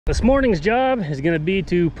This morning's job is going to be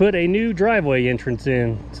to put a new driveway entrance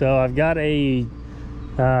in. So I've got a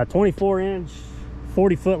 24-inch,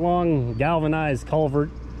 40-foot long galvanized culvert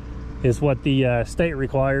is what the state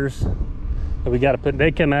requires. And we got to put,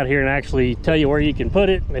 they come out here and actually tell you where you can put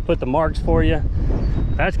it. They put the marks for you.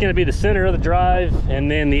 That's going to be the center of the drive, and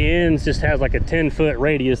then the ends just has like a 10-foot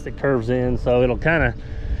radius that curves in. So it'll kind of,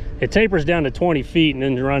 it tapers down to 20 feet and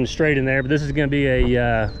then runs straight in there. But this is going to be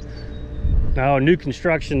a new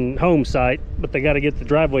construction home site, but they got to get the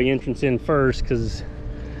driveway entrance in first, because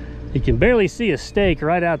you can barely see a stake.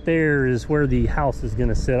 Right out there is where the house is going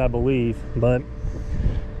to sit, I believe. But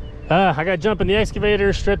I got to jump in the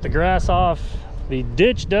excavator, strip the grass off. The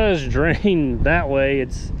ditch does drain that way.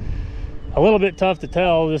 It's a little bit tough to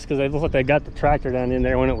tell just because it looks like they got the tractor down in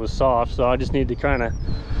there when it was soft. So I just need to kind of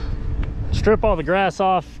strip all the grass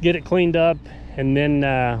off, get it cleaned up, and then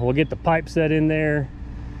we'll get the pipe set in there.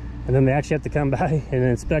 And then they actually have to come by and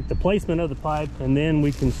inspect the placement of the pipe, and then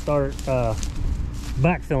we can start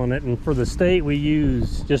backfilling it. And for the state, we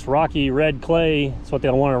use just rocky red clay. That's what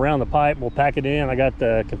they'll want around the pipe. We'll pack it in. I got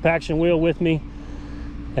the compaction wheel with me,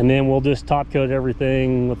 and then we'll just top coat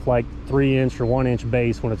everything with like 3-inch or 1-inch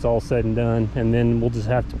base when it's all said and done. And then we'll just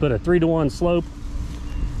have to put a 3-to-1 slope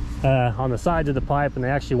on the sides of the pipe, and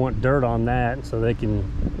they actually want dirt on that so they can,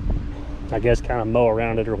 I guess, kind of mow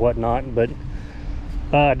around it or whatnot. But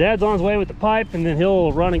Dad's on his way with the pipe, and then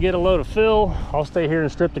he'll run and get a load of fill. I'll stay here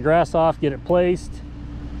and strip the grass off, get it placed,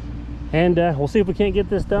 and we'll see if we can't get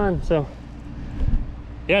this done. So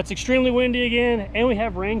yeah, it's extremely windy again, and we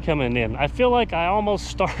have rain coming in. I feel like I almost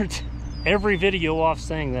start every video off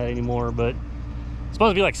saying that anymore, but it's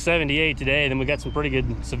supposed to be like 78 today. Then we got some pretty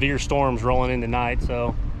good severe storms rolling in tonight.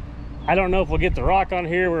 So I don't know if we'll get the rock on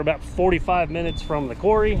here. We're about 45 minutes from the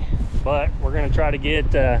quarry, but we're gonna try to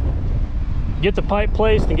get the pipe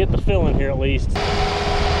placed and get the fill in here at least.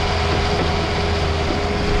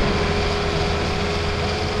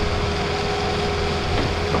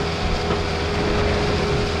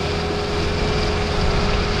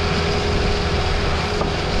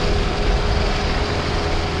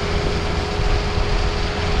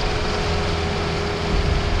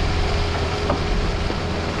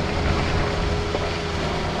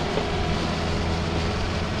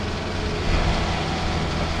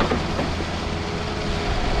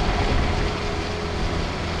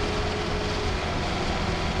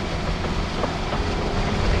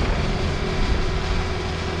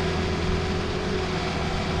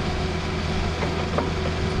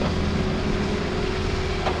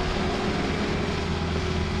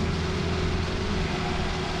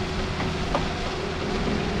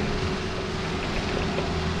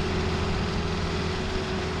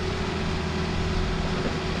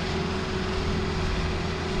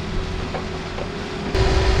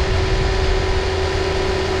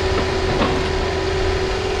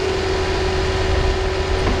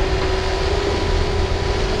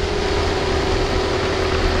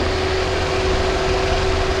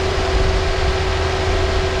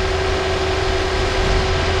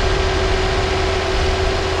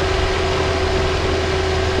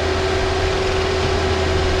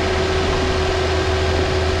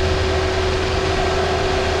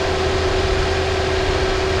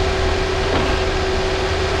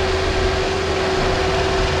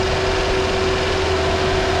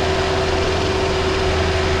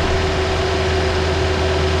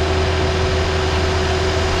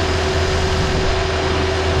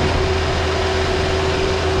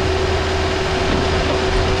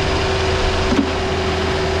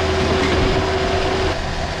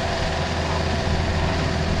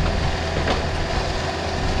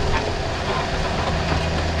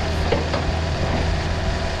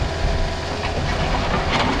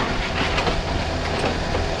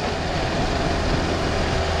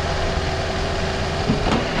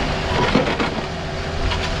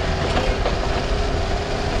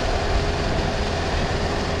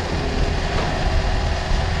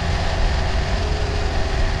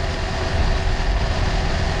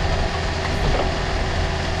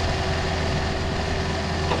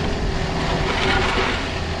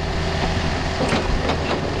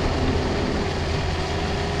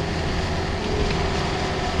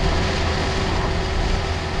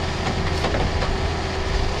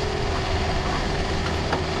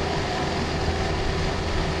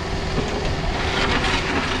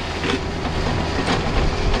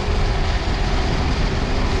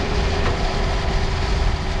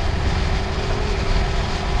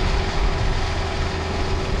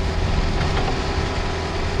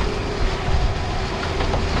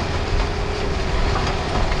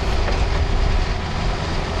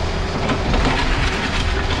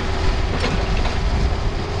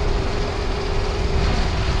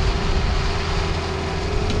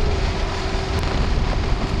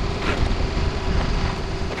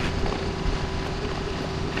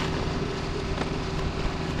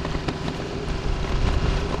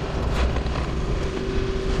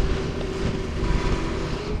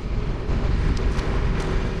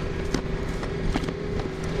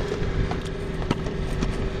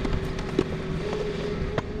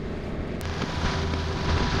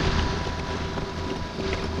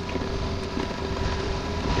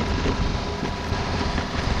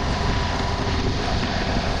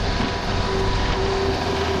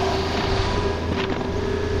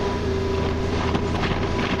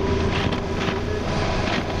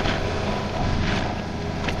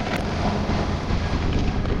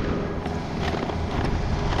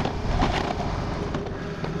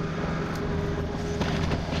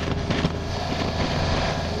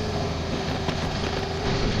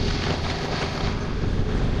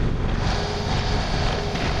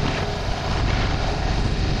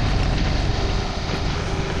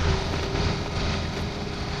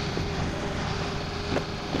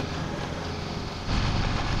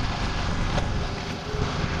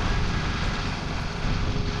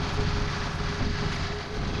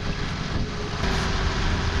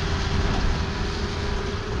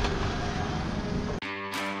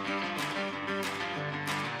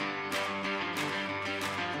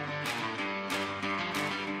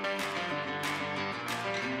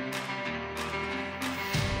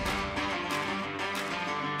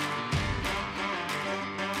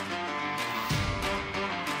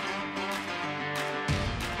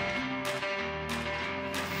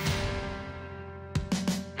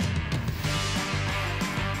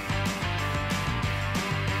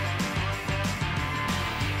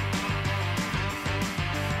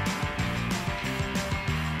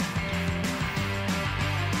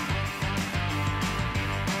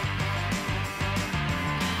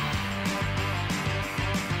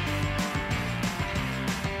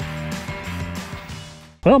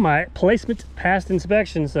 Well, my placement passed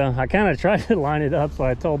inspection, so I kind of tried to line it up. So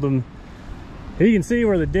I told them, you can see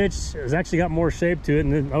where the ditch has actually got more shape to it,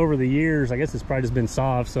 and then over the years, I guess it's probably just been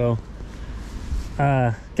soft. So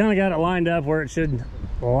kind of got it lined up where it should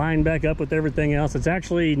line back up with everything else. It's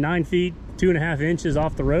actually 9 feet 2.5 inches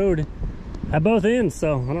off the road at both ends,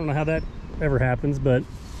 so I don't know how that ever happens. But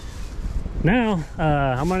now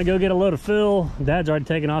I'm gonna go get a load of fill. Dad's already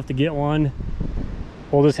taken off to get one.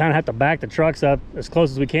 We'll just kind of have to back the trucks up as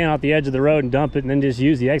close as we can off the edge of the road and dump it, and then just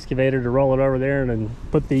use the excavator to roll it over there and then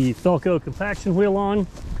put the Philco compaction wheel on.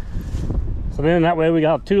 So then that way we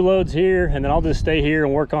got 2 loads here, and then I'll just stay here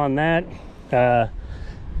and work on that. And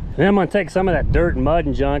then I'm gonna take some of that dirt and mud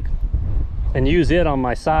and junk and use it on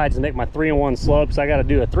my sides and make my 3-in-1 slopes. I got to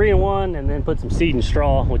do a 3-in-1 and then put some seed and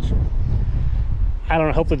straw, which I don't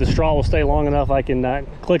know, hopefully the straw will stay long enough I can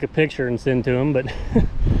click a picture and send to them. But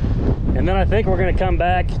and then I think we're going to come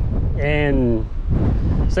back and,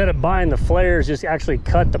 instead of buying the flares, just actually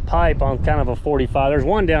cut the pipe on kind of a 45. There's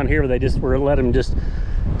one down here where they just were let them just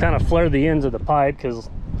kind of flare the ends of the pipe, because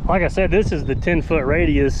like I said, this is the 10-foot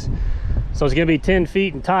radius, so it's going to be 10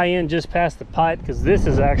 feet and tie in just past the pipe, because this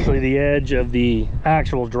is actually the edge of the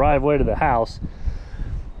actual driveway to the house.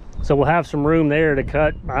 So we'll have some room there to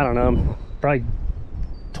cut, I don't know, probably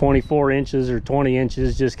 24 inches or 20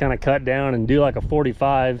 inches, just kind of cut down and do like a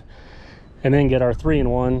 45, and then get our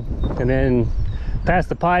 3-in-1, and then past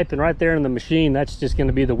the pipe and right there in the machine, that's just going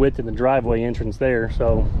to be the width of the driveway entrance there.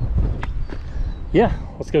 So yeah,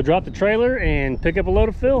 let's go drop the trailer and pick up a load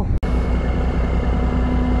of fill.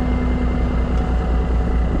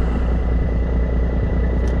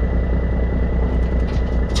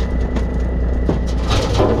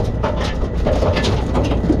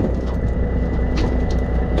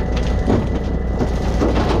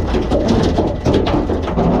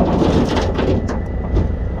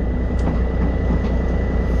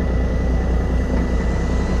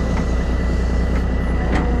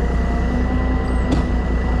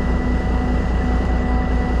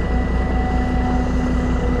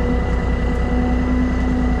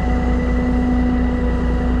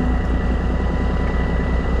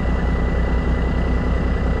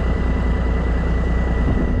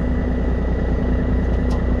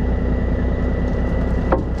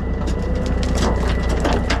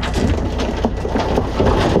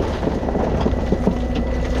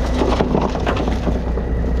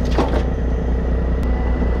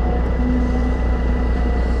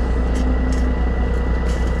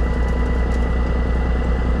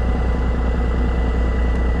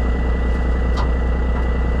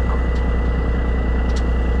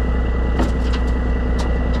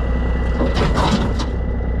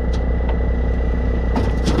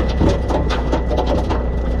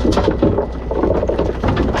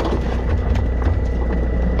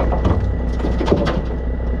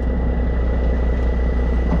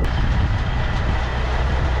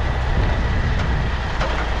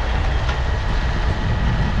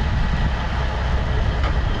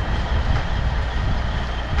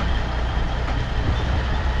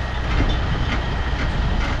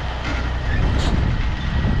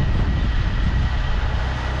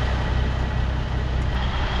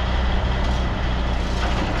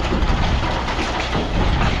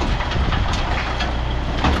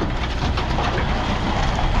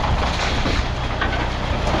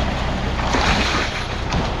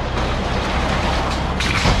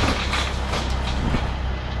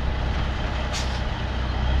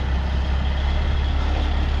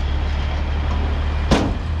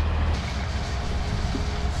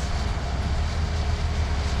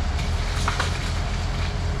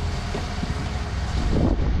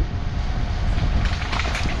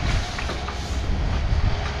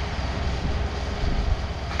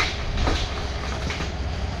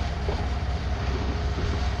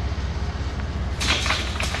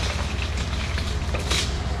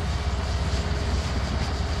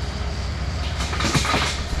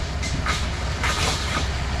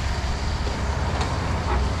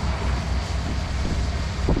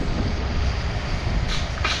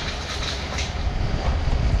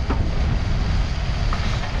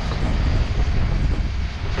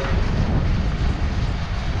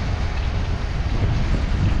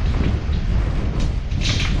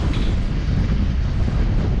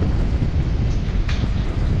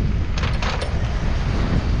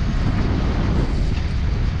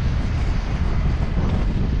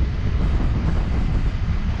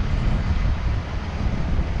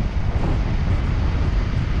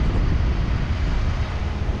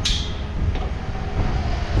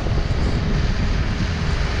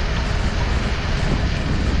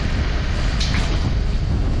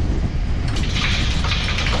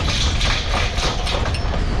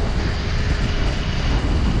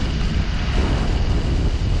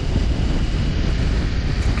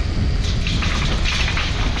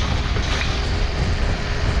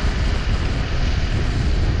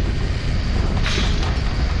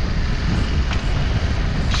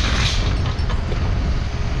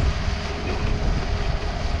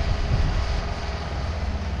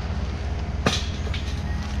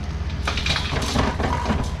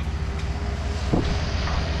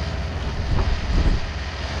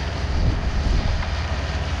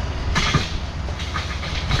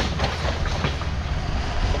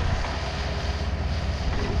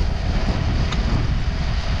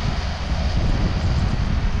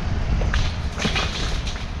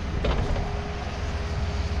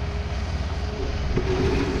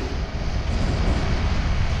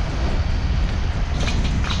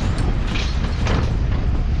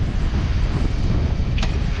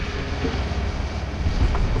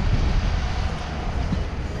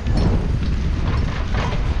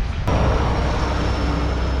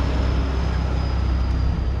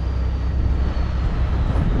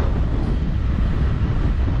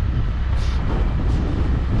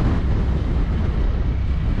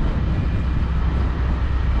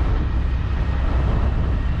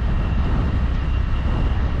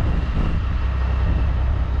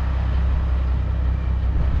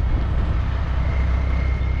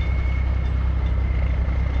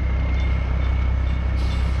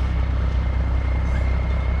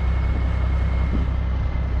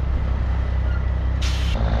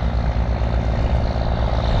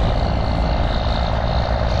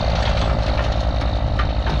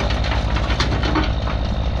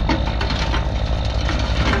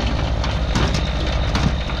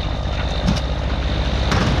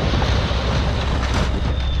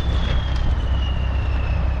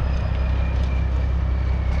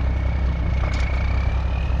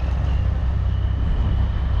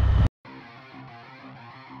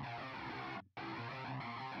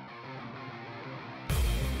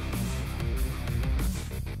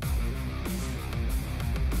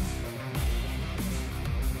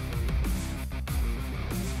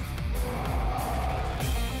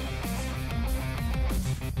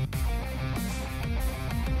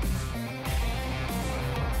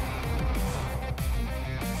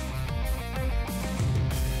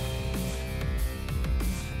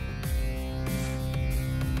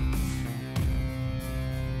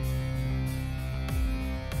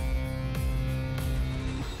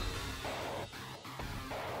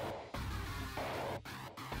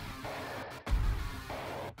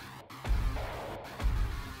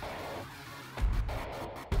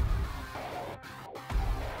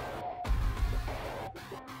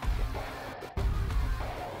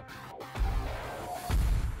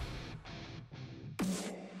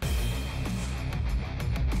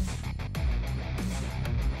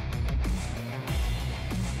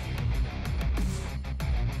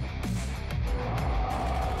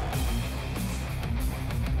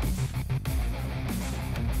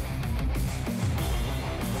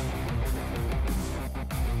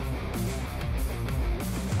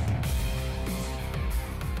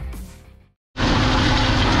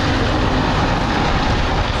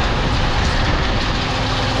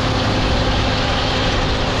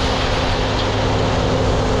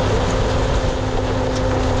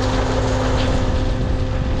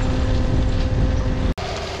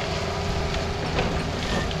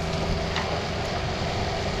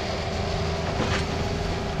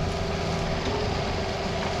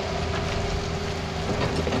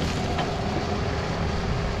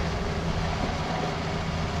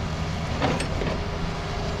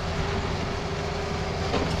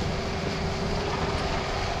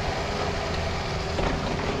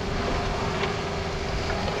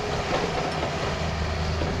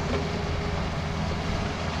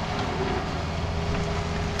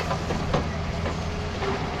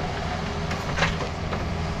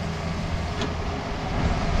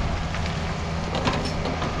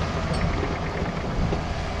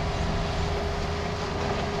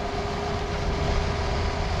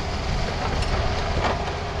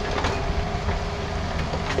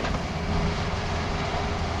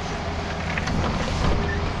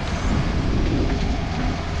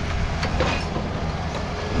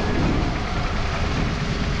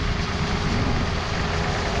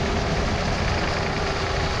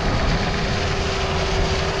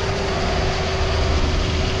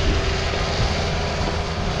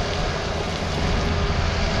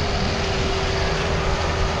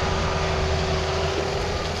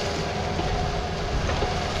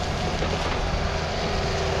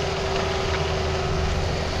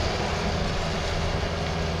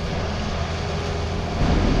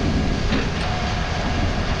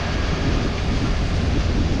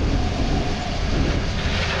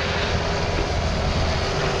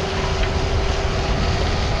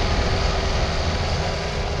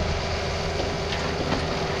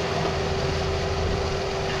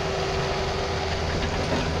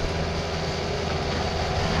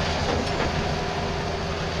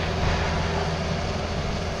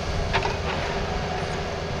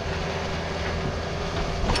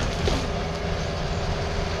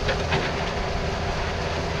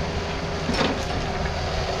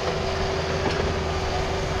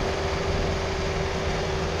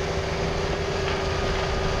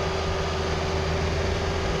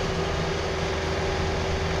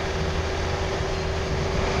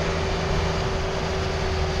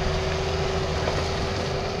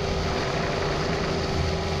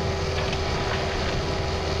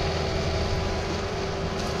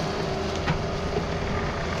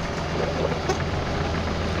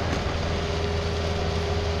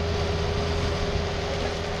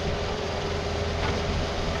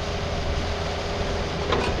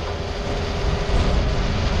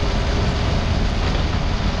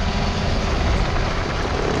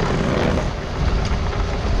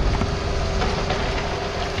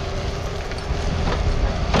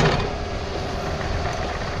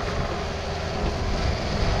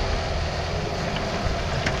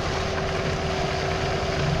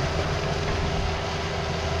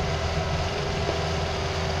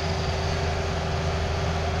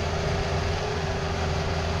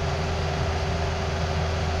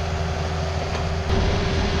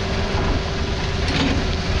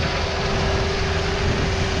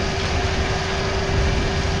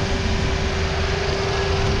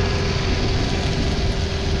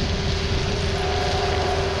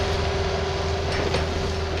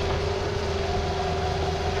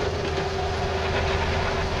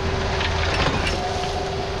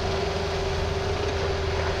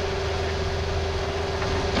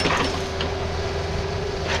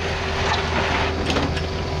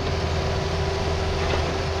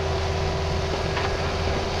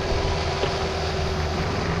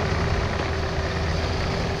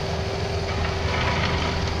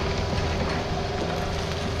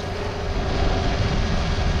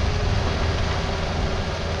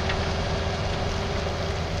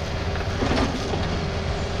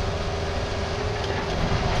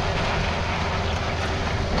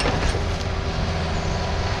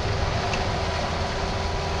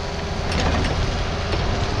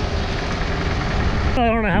 I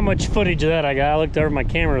don't know how much footage of that I got. I looked over, my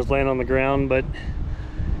camera was laying on the ground, but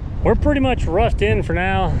we're pretty much roughed in for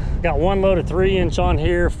now. Got one load of 3-inch on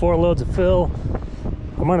here, 4 loads of fill.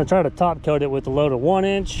 I'm gonna try to top coat it with a load of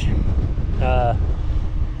 1-inch.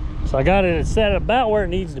 So I got it set about where it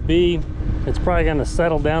needs to be. It's probably gonna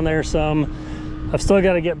settle down there some. I've still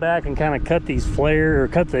got to get back and kind of cut these flares,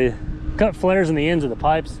 or cut flares in the ends of the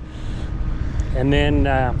pipes. And then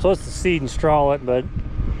I'm supposed to seed and straw it, but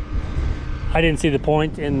I didn't see the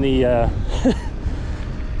point in the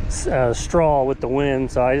straw with the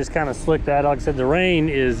wind, so I just kind of slicked that. Like I said, the rain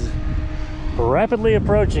is rapidly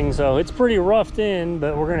approaching, so it's pretty roughed in,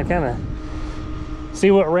 but we're gonna kind of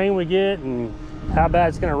see what rain we get and how bad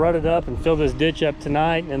it's gonna rut it up and fill this ditch up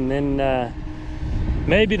tonight. And then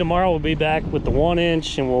maybe tomorrow we'll be back with the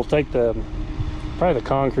 1-inch, and we'll take probably the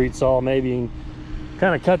concrete saw maybe and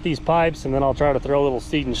kind of cut these pipes, and then I'll try to throw a little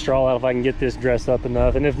seed and straw out if I can get this dressed up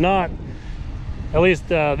enough. And if not, at least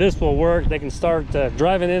this will work. They can start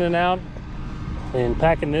driving in and out and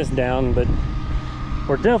packing this down. But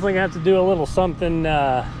we're definitely gonna have to do a little something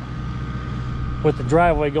with the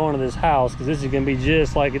driveway going to this house, because this is gonna be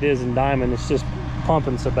just like it is in Diamond. It's just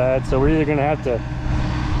pumping so bad. So we're either gonna have to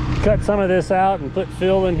cut some of this out and put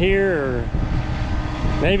fill in here, or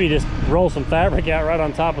maybe just roll some fabric out right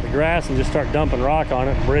on top of the grass and just start dumping rock on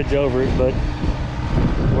it and bridge over it. But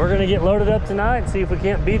we're gonna get loaded up tonight and see if we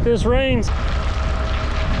can't beat this rain.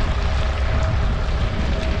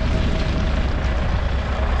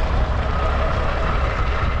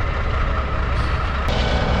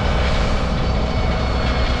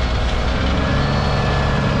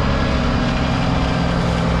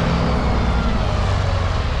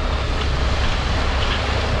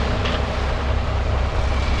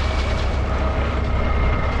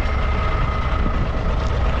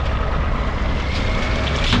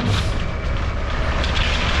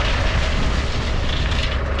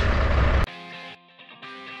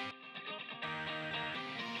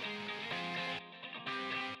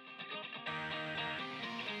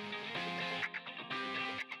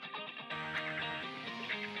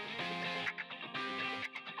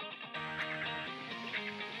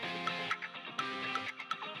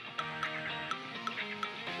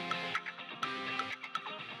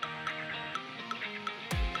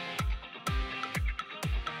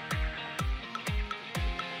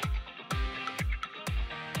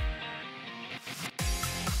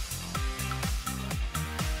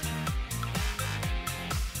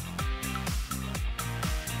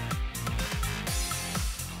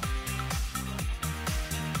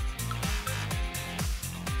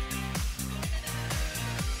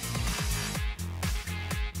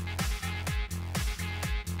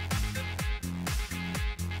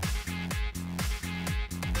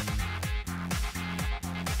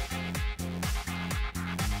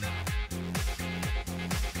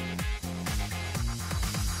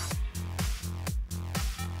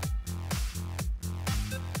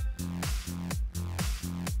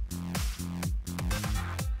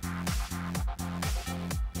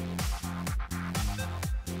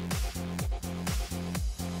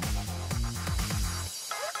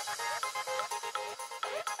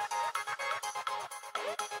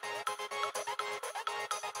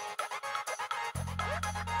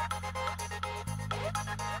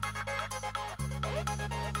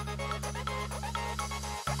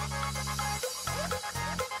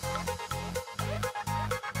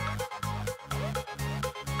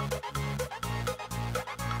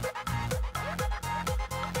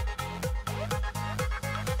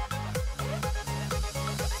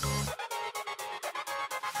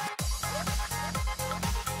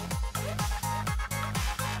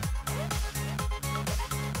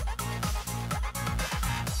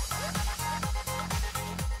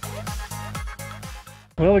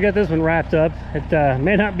 Well, we got this one wrapped up. It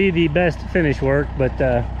may not be the best finish work, but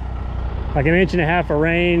like an 1.5 inches of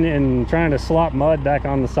rain and trying to slop mud back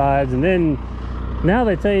on the sides. And then now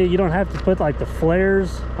they tell you you don't have to put like the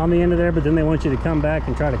flares on the end of there, but then they want you to come back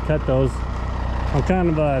and try to cut those on kind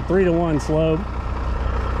of a 3-to-1 slope.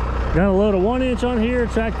 Got a load of 1-inch on here,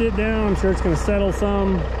 tracked it down. I'm sure it's going to settle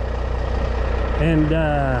some. And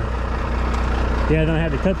yeah, then I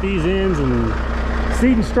had to cut these ends and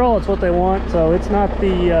seed and straw. It's what they want, so it's not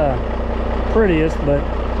the prettiest, but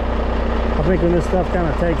I think when this stuff kind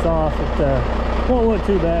of takes off, it won't look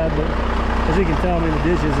too bad. But as you can tell, I mean, the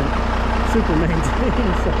ditch isn't super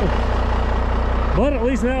maintained. So. But at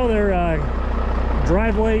least now their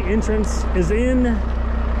driveway entrance is in.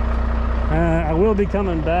 I will be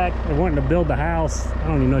coming back and wanting to build the house. I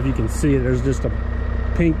don't even know if you can see it. There's just a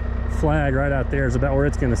pink flag right out there. It's about where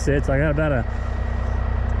it's going to sit. So I got about a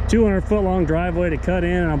 200-foot long driveway to cut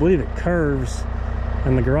in, and I believe it curves.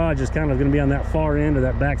 and the garage is kind of going to be on that far end of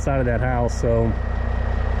that back side of that house. So,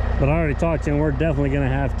 but I already talked to him, we're definitely going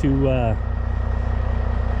to have to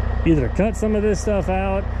either cut some of this stuff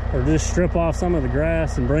out or just strip off some of the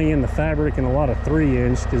grass and bring in the fabric and a lot of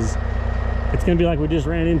 3-inch, because it's going to be like we just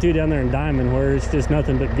ran into down there in Diamond, where it's just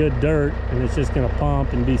nothing but good dirt and it's just going to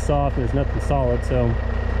pump and be soft and there's nothing solid. So,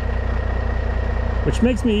 which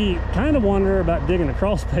makes me kind of wonder about digging a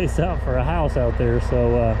crawl space out for a house out there.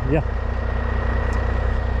 So yeah,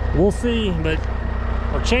 we'll see. But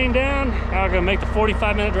we're chained down. Now we're going to make the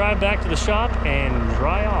 45-minute drive back to the shop and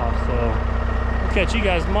dry off. So we'll catch you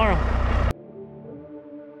guys tomorrow.